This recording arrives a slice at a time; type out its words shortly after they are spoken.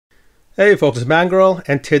Hey folks, it's Mangrel,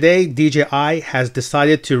 and today DJI has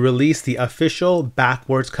decided to release the official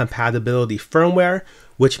backwards compatibility firmware,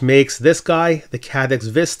 which makes this guy, the Caddx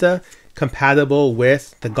Vista, compatible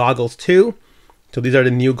with the Goggles 2. So these are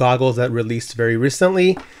the new goggles that released very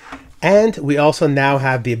recently. And we also now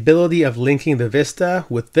have the ability of linking the Vista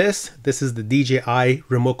with this. This is the DJI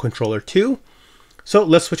Remote Controller 2. So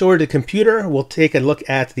let's switch over to the computer. We'll take a look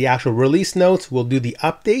at the actual release notes. We'll do the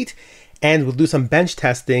update. And we'll do some bench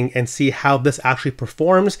testing and see how this actually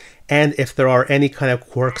performs and if there are any kind of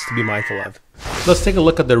quirks to be mindful of. Let's take a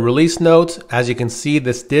look at the release notes. As you can see,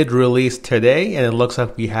 this did release today, and it looks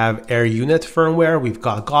like we have Air Unit firmware, we've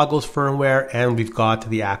got Goggles firmware, and we've got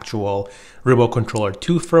the actual Remote Controller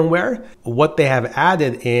 2 firmware. What they have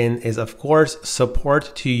added in is, of course,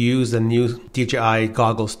 support to use the new DJI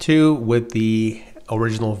Goggles 2 with the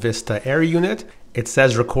original Vista Air Unit. It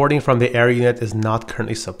says recording from the Air Unit is not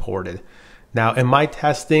currently supported. Now, in my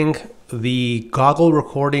testing, the goggle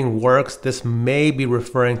recording works. This may be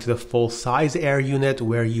referring to the full-size Air Unit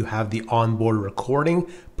where you have the onboard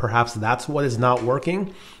recording. Perhaps that's what is not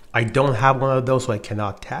working. I don't have one of those, so I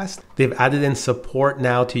cannot test. They've added in support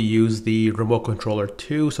now to use the Remote Controller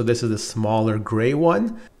 2, so this is the smaller gray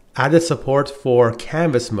one. Added support for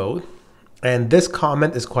canvas mode. And this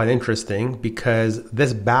comment is quite interesting because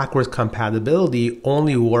this backwards compatibility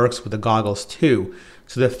only works with the Goggles 2.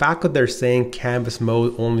 So the fact that they're saying canvas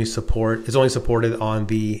mode is only supported on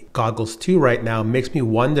the Goggles 2 right now makes me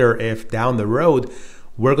wonder if down the road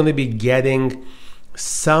we're going to be getting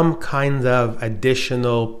some kind of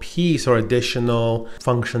additional piece or additional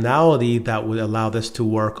functionality that would allow this to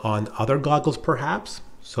work on other goggles perhaps.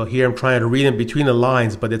 So here I'm trying to read in between the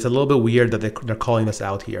lines, but it's a little bit weird that they're calling this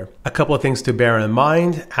out here. A couple of things to bear in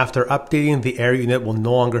mind. After updating, the Air Unit will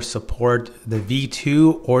no longer support the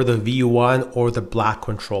V2 or the V1 or the black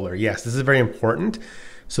controller. Yes, this is very important.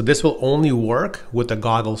 So this will only work with the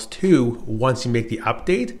Goggles 2 once you make the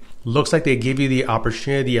update. Looks like they give you the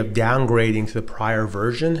opportunity of downgrading to the prior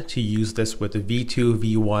version to use this with the V2,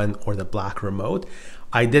 V1, or the black remote.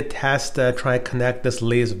 I did test try to connect this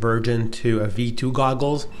latest version to a V2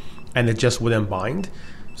 goggles, and it just wouldn't bind.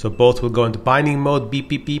 So both will go into binding mode, beep,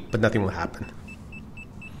 beep, beep, but nothing will happen.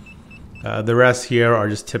 The rest here are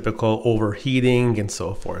just typical overheating and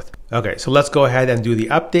so forth. Okay, so let's go ahead and do the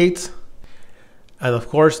updates. And of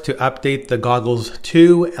course, to update the Goggles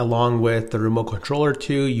 2 along with the Remote Controller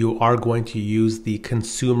 2, you are going to use the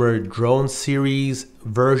Consumer Drone Series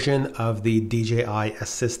version of the DJI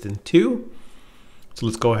Assistant 2. So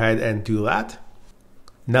let's go ahead and do that.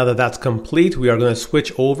 Now that that's complete, we are going to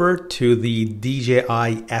switch over to the DJI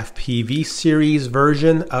FPV series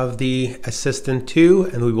version of the Assistant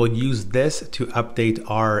 2, and we will use this to update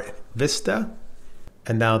our Vista.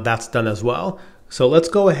 And now that's done as well. So let's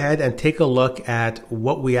go ahead and take a look at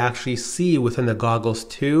what we actually see within the Goggles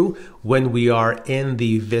 2 when we are in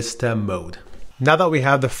the Vista mode. Now that we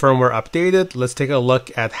have the firmware updated, let's take a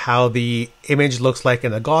look at how the image looks like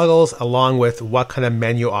in the goggles, along with what kind of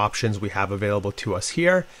menu options we have available to us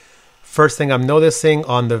here. First thing I'm noticing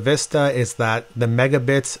on the Vista is that the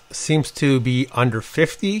megabits seems to be under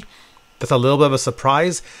 50. That's a little bit of a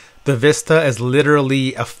surprise. The Vista is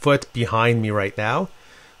literally a foot behind me right now.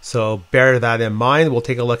 So bear that in mind. We'll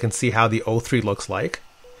take a look and see how the O3 looks like.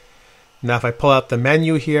 Now if I pull out the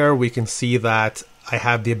menu here, we can see that I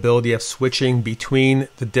have the ability of switching between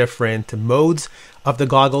the different modes of the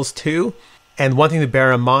Goggles 2. And one thing to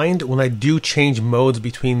bear in mind, when I do change modes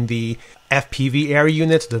between the FPV Air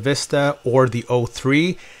Unit, the Vista, or the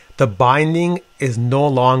O3, the binding is no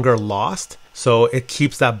longer lost. So it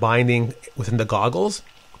keeps that binding within the goggles.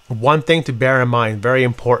 One thing to bear in mind, very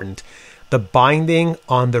important, the binding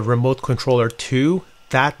on the Remote Controller 2,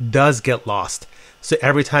 that does get lost. So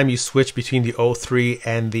every time you switch between the O3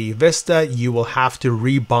 and the Vista, you will have to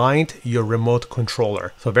rebind your remote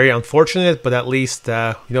controller. So very unfortunate, but at least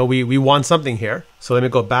we won something here. So let me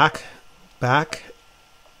go back,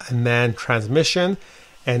 and then transmission.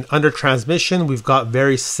 And under transmission, we've got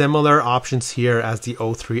very similar options here as the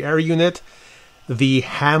O3 Air Unit. The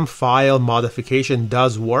ham file modification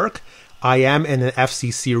does work. I am in an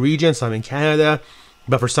FCC region, so I'm in Canada,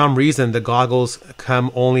 but for some reason the goggles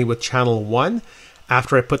come only with channel 1.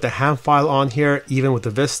 After I put the ham file on here, even with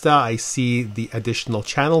the Vista, I see the additional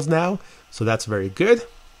channels now. So that's very good.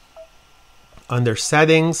 Under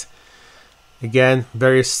settings, again,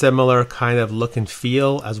 very similar kind of look and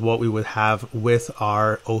feel as what we would have with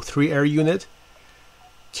our O3 Air Unit.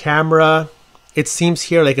 Camera, it seems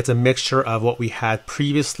here like it's a mixture of what we had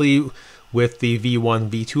previously with the V1,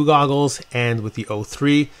 V2 goggles and with the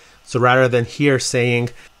O3. So rather than here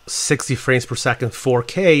saying 60 frames per second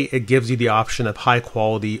 4K, it gives you the option of high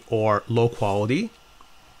quality or low quality,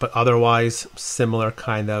 but otherwise similar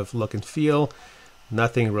kind of look and feel,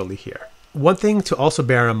 nothing really here. One thing to also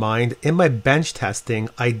bear in mind, in my bench testing,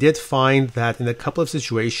 I did find that in a couple of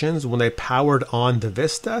situations when I powered on the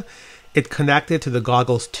Vista, it connected to the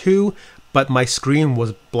goggles too, but my screen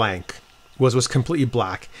was blank, was completely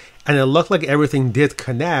black. And it looked like everything did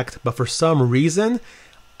connect, but for some reason,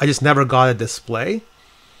 I just never got a display.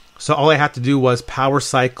 So all I had to do was power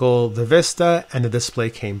cycle the Vista and the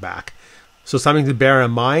display came back. So something to bear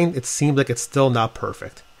in mind, it seems like it's still not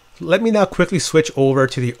perfect. Let me now quickly switch over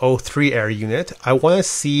to the O3 Air Unit. I want to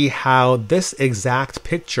see how this exact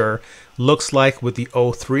picture looks like with the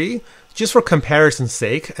O3, just for comparison's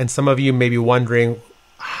sake. And some of you may be wondering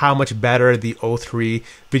how much better the O3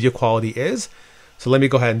 video quality is. So let me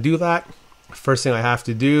go ahead and do that. First thing I have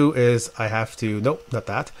to do is nope, not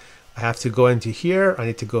that. I have to go into here. I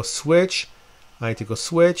need to go switch.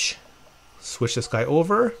 Switch this guy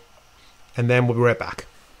over, and then we'll be right back.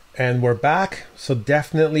 And we're back. So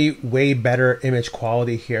definitely way better image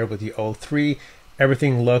quality here with the O3.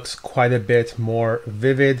 Everything looks quite a bit more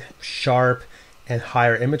vivid, sharp, and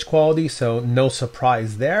higher image quality. So no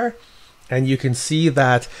surprise there. And you can see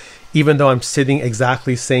that even though I'm sitting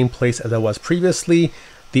exactly same place as I was previously,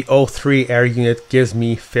 the O3 Air Unit gives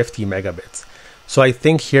me 50 megabits. So I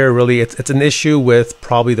think here really it's an issue with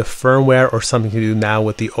probably the firmware or something to do now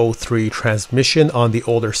with the O3 transmission on the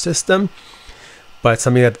older system, but it's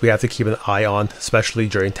something that we have to keep an eye on, especially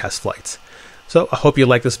during test flights. So I hope you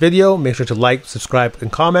like this video. Make sure to like, subscribe,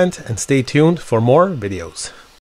 and comment, and stay tuned for more videos.